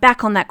 And we're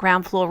back on that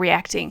ground floor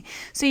reacting.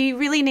 So you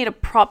really need a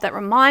prop that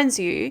reminds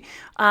you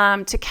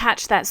to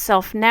catch that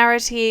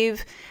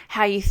self-narrative,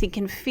 how you think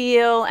and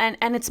feel,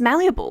 and it's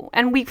malleable.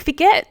 And we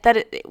forget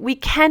that we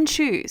can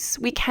choose.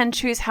 We can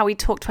choose how we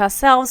talk to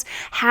ourselves,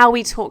 how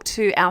we talk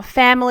to our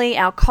family,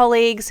 our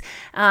colleagues.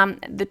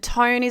 The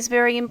tone is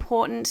very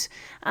important.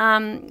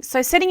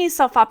 So setting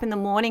yourself up in the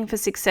morning for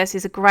success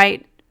is a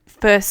great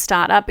first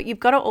starter, but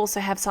you've got to also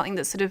have something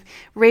that sort of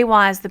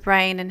rewires the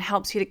brain and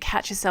helps you to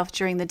catch yourself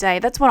during the day.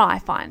 That's what I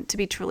find to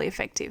be truly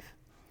effective.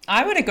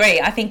 I would agree.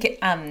 I think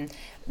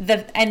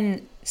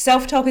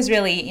self-talk is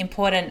really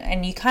important,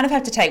 and you kind of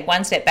have to take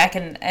one step back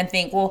and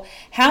think, well,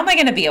 how am I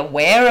going to be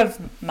aware of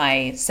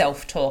my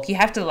self-talk? You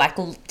have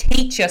to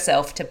teach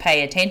yourself to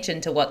pay attention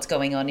to what's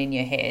going on in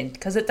your head,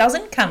 because it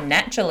doesn't come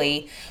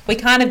naturally. We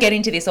kind of get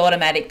into this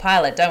automatic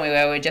pilot, don't we,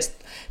 where we're just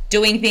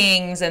doing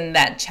things and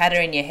that chatter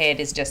in your head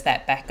is just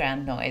that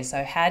background noise.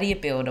 So how do you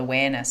build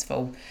awareness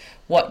for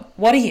what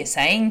are you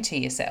saying to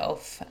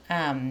yourself,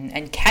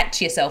 and catch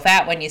yourself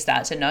out when you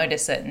start to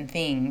notice certain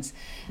things?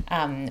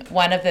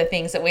 One of the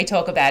things that we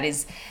talk about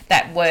is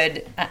that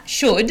word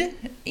should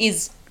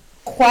is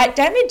quite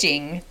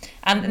damaging.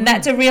 And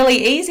that's a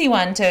really easy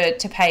one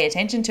to pay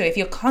attention to. If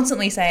you're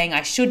constantly saying,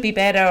 I should be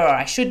better, or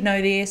I should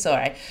know this, or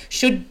I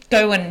should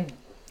go and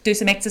do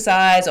some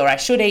exercise, or I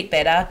should eat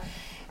better,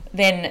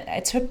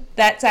 then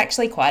that's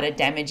actually quite a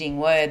damaging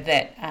word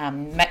that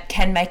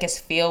can make us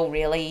feel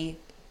really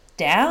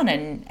down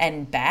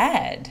and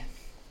bad.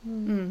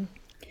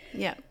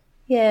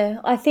 Yeah,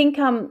 I think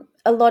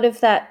a lot of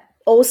that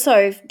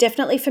also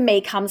definitely for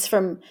me comes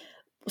from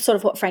sort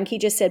of what Frankie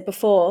just said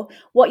before.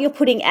 What you're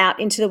putting out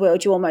into the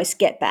world, you almost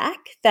get back.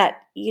 That,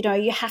 you know,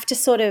 you have to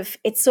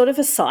it's sort of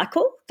a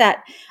cycle,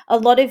 that a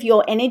lot of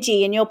your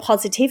energy and your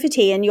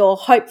positivity and your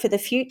hope for the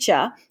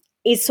future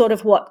is sort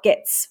of what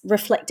gets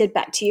reflected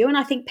back to you. And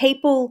I think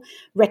people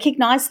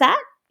recognize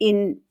that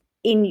in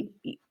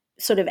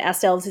sort of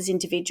ourselves as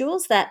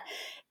individuals, that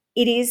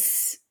it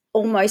is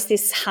almost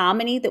this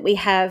harmony that we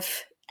have,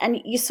 and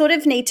you sort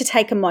of need to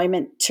take a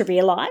moment to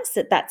realize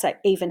that that's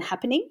even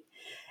happening.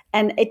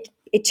 And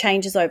it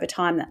changes over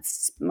time.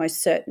 That's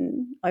most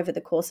certain over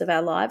the course of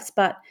our lives.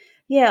 But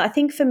yeah, I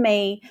think for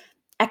me,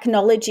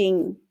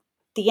 acknowledging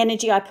the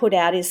energy I put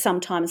out is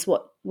sometimes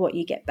what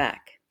you get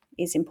back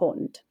is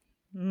important.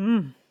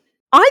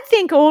 I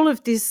think all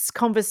of this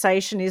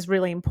conversation is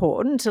really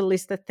important to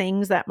list the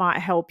things that might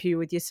help you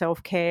with your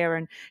self-care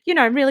and,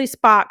 really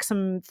spark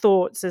some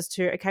thoughts as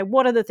to, okay,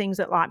 what are the things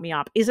that light me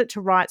up? Is it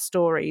to write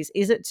stories?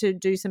 Is it to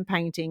do some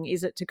painting?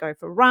 Is it to go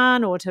for a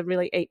run or to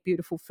really eat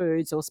beautiful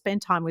foods or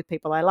spend time with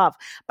people I love?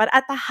 But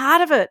at the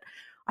heart of it,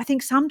 I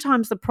think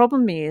sometimes the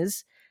problem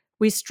is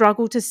we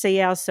struggle to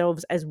see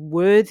ourselves as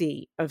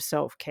worthy of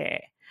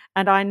self-care.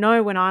 And I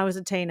know when I was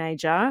a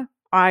teenager,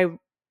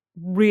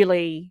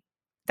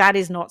 that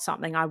is not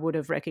something I would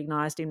have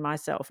recognized in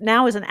myself.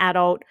 Now as an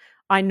adult,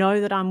 I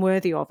know that I'm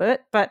worthy of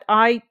it, but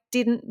I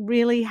didn't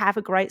really have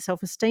a great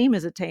self-esteem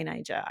as a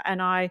teenager.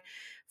 And I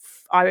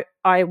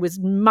was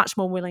much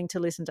more willing to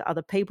listen to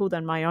other people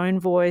than my own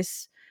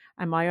voice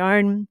and my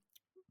own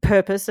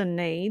purpose and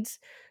needs.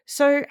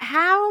 So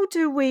what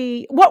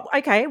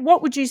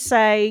would you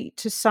say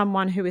to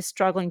someone who is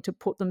struggling to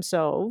put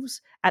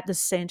themselves at the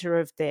center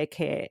of their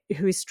care,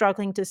 who is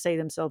struggling to see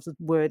themselves as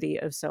worthy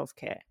of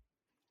self-care?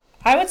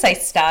 I would say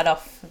start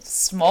off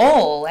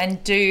small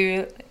and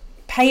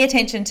pay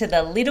attention to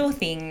the little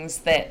things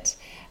that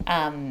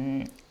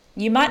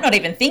you might not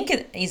even think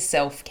is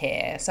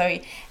self-care. So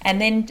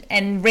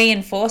and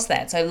reinforce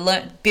that.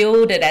 So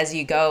build it as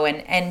you go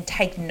and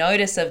take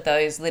notice of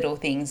those little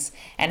things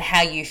and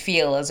how you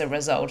feel as a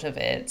result of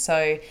it.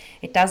 So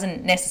it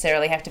doesn't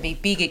necessarily have to be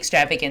big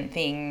extravagant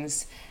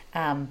things.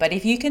 But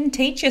if you can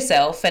teach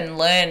yourself and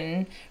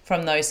learn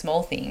from those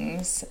small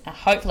things,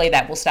 hopefully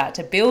that will start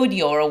to build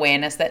your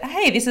awareness that,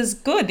 hey, this is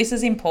good, this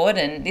is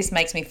important, this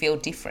makes me feel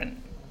different.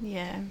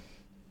 Yeah,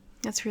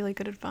 that's really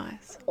good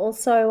advice.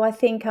 Also, I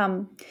think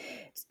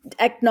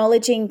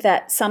acknowledging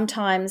that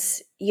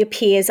sometimes your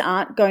peers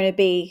aren't going to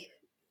be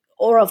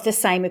or of the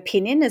same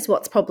opinion as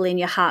what's probably in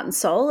your heart and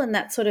soul, and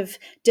that sort of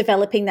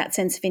developing that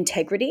sense of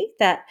integrity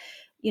that,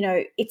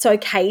 it's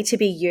okay to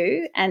be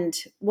you, and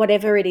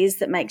whatever it is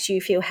that makes you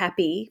feel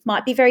happy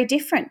might be very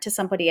different to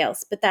somebody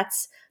else, but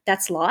that's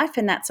life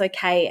and that's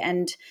okay.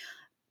 And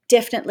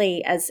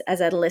definitely as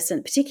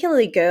adolescent,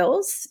 particularly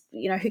girls,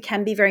 who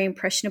can be very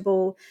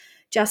impressionable,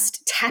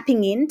 just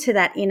tapping into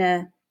that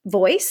inner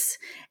voice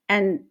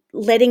and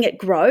letting it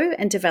grow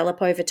and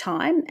develop over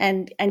time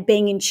and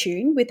being in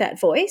tune with that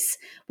voice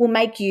will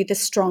make you the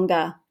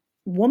stronger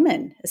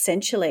woman,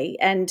 essentially,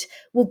 and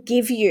will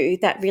give you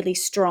that really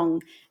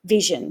strong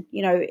vision,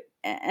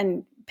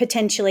 and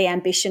potentially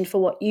ambition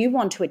for what you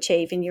want to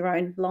achieve in your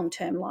own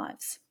long-term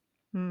lives.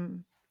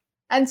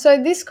 And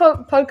so this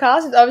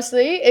podcast,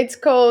 it's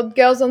called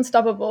Girls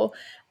Unstoppable.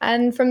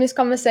 And from this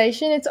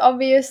conversation, it's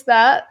obvious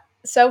that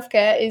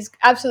self-care is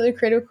absolutely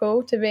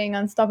critical to being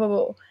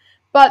unstoppable.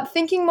 But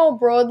thinking more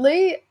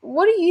broadly,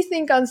 what do you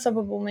think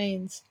unstoppable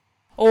means?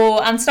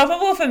 Or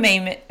unstoppable for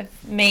me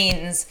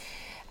means,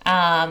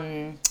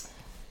 I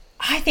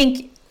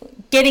think,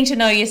 getting to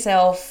know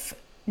yourself,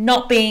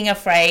 not being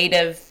afraid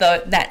of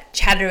that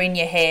chatter in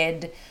your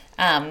head,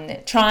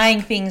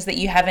 trying things that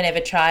you haven't ever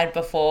tried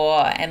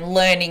before and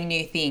learning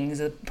new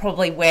things are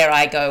probably where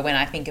I go when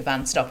I think of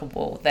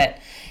unstoppable. That,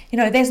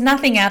 there's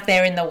nothing out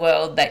there in the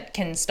world that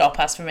can stop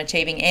us from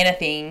achieving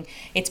anything.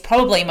 It's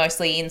probably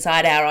mostly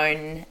inside our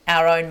own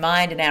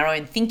mind and our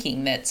own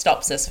thinking that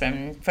stops us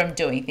from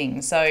doing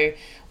things. So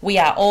we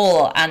are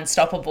all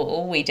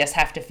unstoppable. We just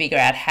have to figure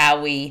out how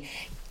we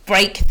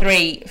break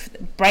through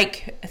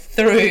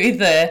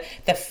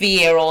the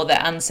fear or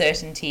the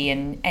uncertainty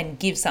and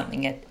give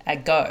something a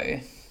go.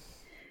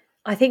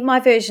 I think my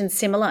version's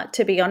similar,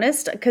 to be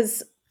honest,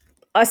 because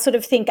I sort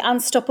of think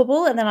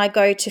unstoppable and then I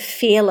go to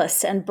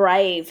fearless and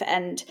brave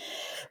and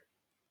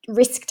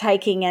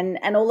risk-taking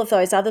and all of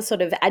those other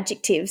sort of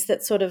adjectives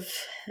that sort of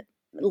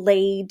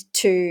lead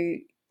to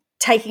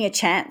taking a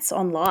chance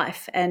on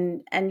life.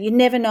 And you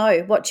never know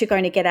what you're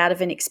going to get out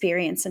of an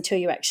experience until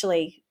you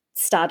actually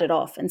start it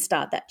off and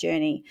start that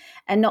journey,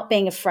 and not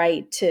being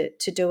afraid to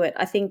do it.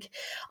 I think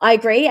I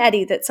agree,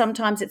 Addie, that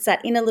sometimes it's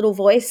that inner little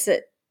voice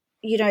that,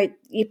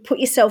 you put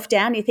yourself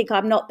down, you think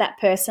I'm not that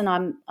person,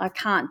 I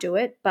can't do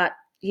it, but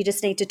you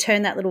just need to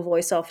turn that little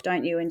voice off,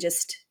 don't you, and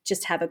just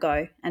have a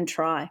go and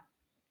try.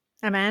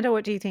 Amanda,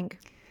 what do you think?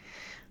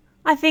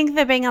 I think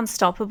that being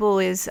unstoppable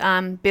is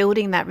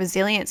building that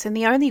resilience. And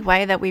the only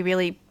way that we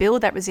really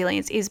build that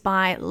resilience is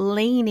by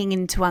leaning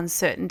into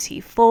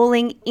uncertainty,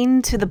 falling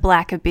into the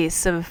black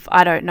abyss of,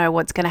 I don't know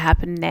what's going to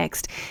happen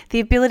next. The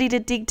ability to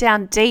dig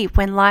down deep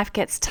when life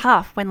gets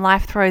tough, when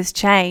life throws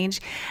change,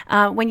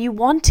 when you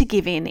want to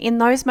give in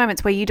those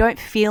moments where you don't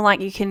feel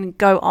like you can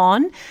go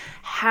on.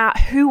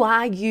 who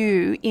are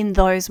you in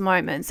those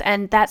moments?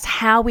 And that's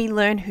how we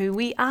learn who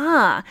we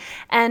are.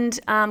 And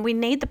we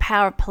need the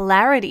power of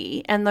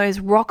polarity and those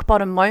rock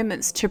bottom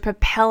moments to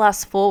propel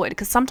us forward,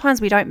 because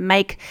sometimes we don't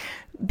make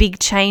big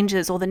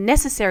changes or the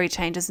necessary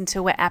changes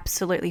until we're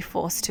absolutely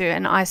forced to.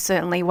 And I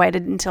certainly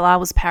waited until I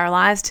was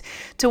paralyzed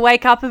to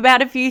wake up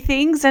about a few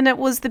things, and it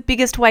was the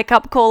biggest wake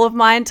up call of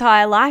my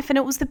entire life, and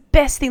it was the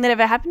best thing that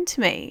ever happened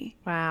to me.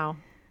 Wow.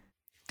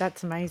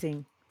 That's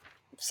amazing.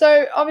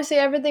 So obviously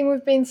everything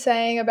we've been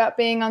saying about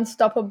being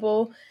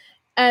unstoppable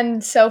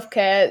and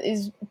self-care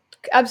is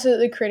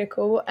absolutely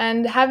critical,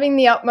 and having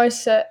the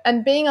utmost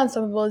and being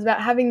unstoppable is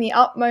about having the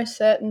utmost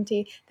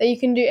certainty that you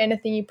can do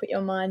anything you put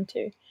your mind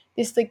to.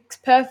 This links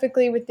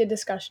perfectly with the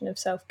discussion of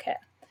self-care.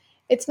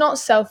 It's not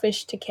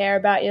selfish to care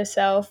about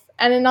yourself,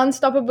 and an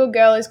unstoppable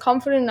girl is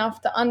confident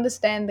enough to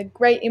understand the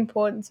great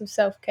importance of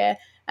self-care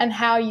and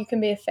how you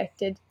can be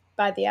affected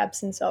by the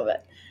absence of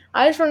it.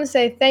 I just want to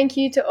say thank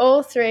you to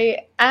all three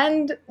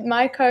and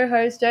my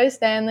co-host Jo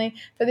Stanley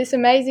for this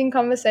amazing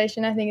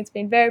conversation. I think it's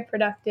been very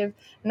productive,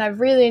 and I've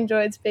really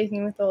enjoyed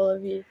speaking with all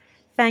of you.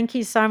 Thank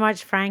you so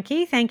much,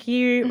 Frankie. Thank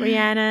you,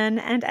 Rhiannon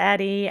and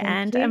Addie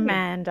and you.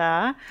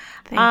 Amanda.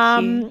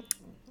 Thank you.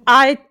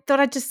 I thought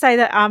I'd just say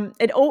that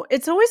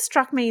it's always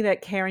struck me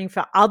that caring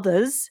for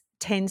others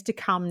tends to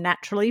come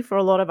naturally for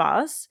a lot of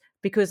us,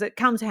 because it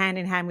comes hand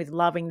in hand with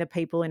loving the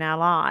people in our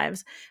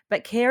lives.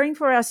 But caring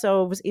for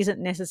ourselves isn't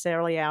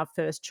necessarily our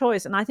first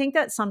choice. And I think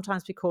that's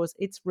sometimes because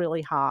it's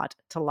really hard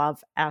to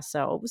love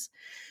ourselves.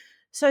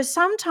 So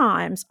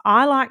sometimes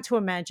I like to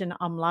imagine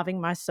I'm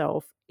loving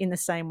myself in the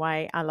same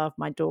way I love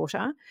my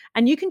daughter.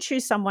 And you can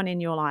choose someone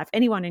in your life,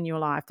 anyone in your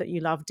life that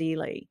you love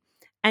dearly,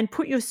 and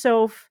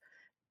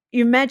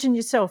you imagine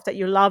yourself that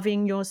you're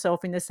loving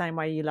yourself in the same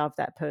way you love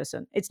that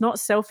person. It's not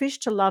selfish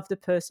to love the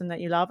person that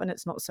you love, and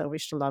it's not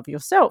selfish to love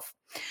yourself.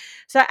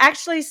 So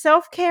actually,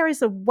 self-care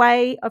is a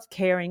way of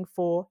caring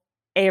for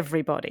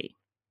everybody,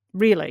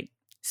 really.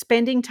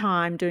 Spending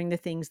time doing the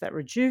things that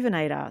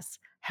rejuvenate us,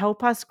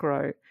 help us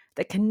grow,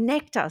 that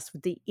connect us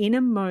with the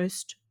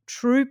innermost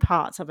true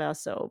parts of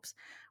ourselves.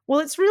 Well,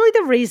 it's really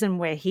the reason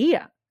we're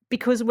here,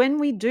 because when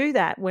we do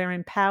that, we're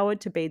empowered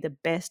to be the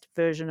best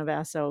version of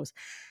ourselves.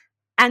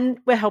 And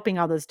we're helping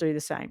others do the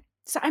same.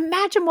 So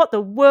imagine what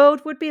the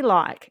world would be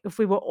like if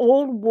we were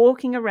all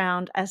walking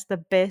around as the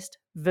best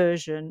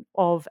version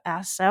of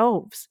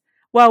ourselves.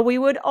 Well, we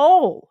would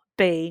all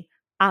be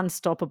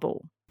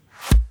unstoppable.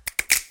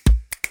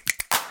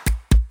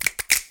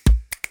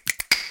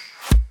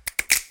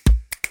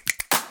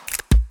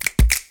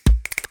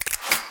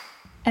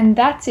 And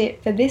that's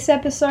it for this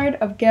episode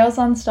of Girls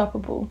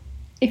Unstoppable.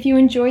 If you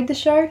enjoyed the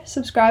show,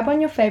 subscribe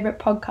on your favourite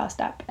podcast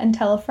app and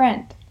tell a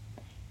friend.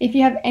 If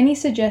you have any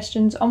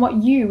suggestions on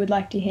what you would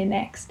like to hear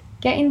next,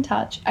 get in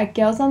touch at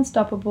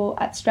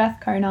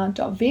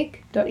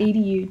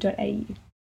girlsunstoppable@strathcona.vic.edu.au.